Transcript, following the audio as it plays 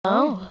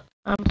Oh,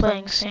 I'm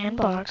playing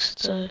S&Box.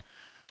 It's a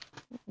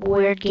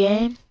weird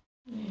game.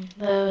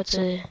 Though it's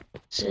a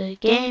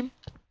game.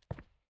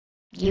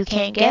 You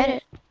can't get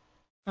it.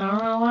 I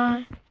don't know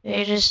why.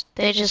 They just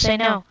say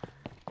no.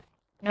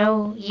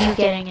 No, you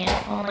getting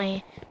it.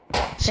 Only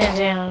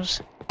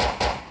S&Box.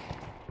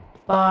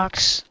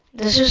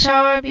 This is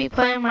how I be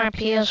playing my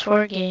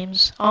PS4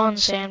 games on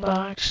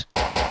S&Box.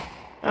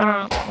 I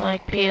don't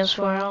like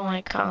PS4. I don't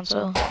like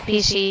console.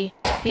 PC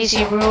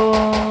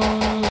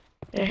rules.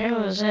 The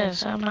hell is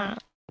this? I'm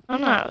not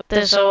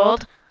this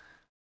old.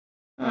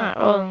 I'm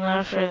not old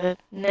enough for the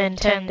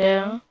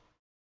Nintendo.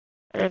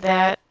 Or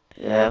that.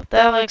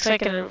 That looks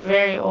like a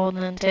very old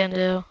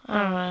Nintendo.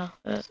 I don't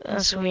know.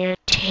 That's weird.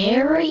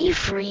 Terry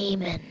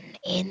Freeman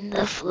in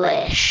the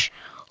flesh,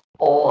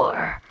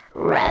 or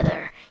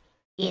rather,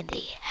 in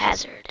the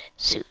hazard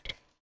suit.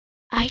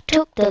 I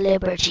took the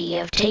liberty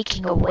of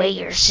taking away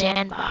your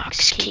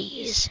S&Box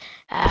keys.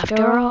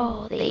 After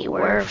all, they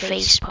were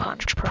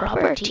face-punched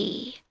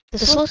property.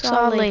 This looks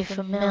oddly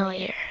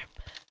familiar.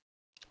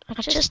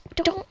 I just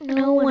don't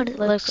know what it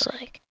looks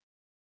like.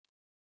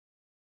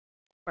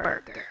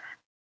 Burger.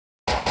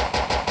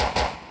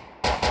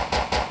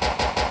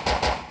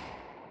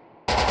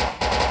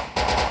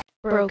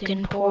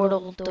 Broken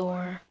portal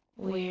door.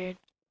 Weird.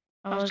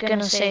 I was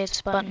gonna say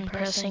it's button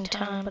pressing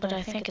time, but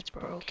I think it's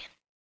broken.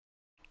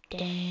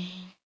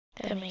 Dang.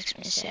 That makes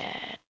me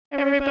sad.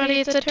 Everybody,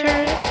 it's a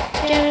turret.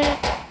 Get it?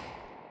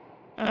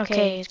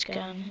 Okay, it's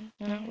gone.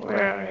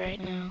 We're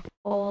alright now.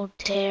 Old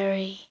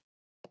Terry.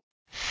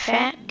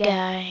 Fat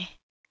guy.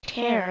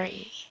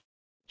 Terry.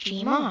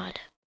 Gmod.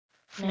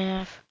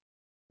 FNAF.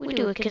 We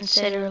do a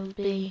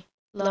considerably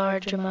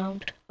large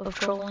amount of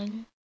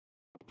trolling.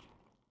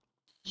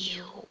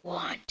 You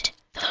want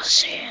the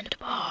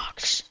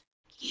S&Box.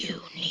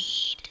 You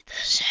need the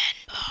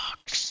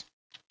S&Box.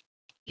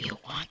 You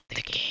want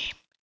the game.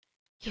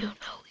 You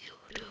know you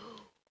do.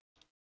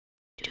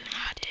 Do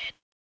not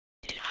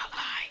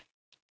lie.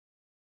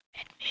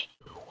 Admit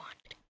you want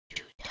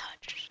to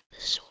touch the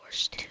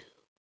source too.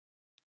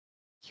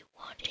 You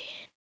want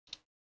in.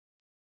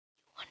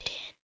 You want in.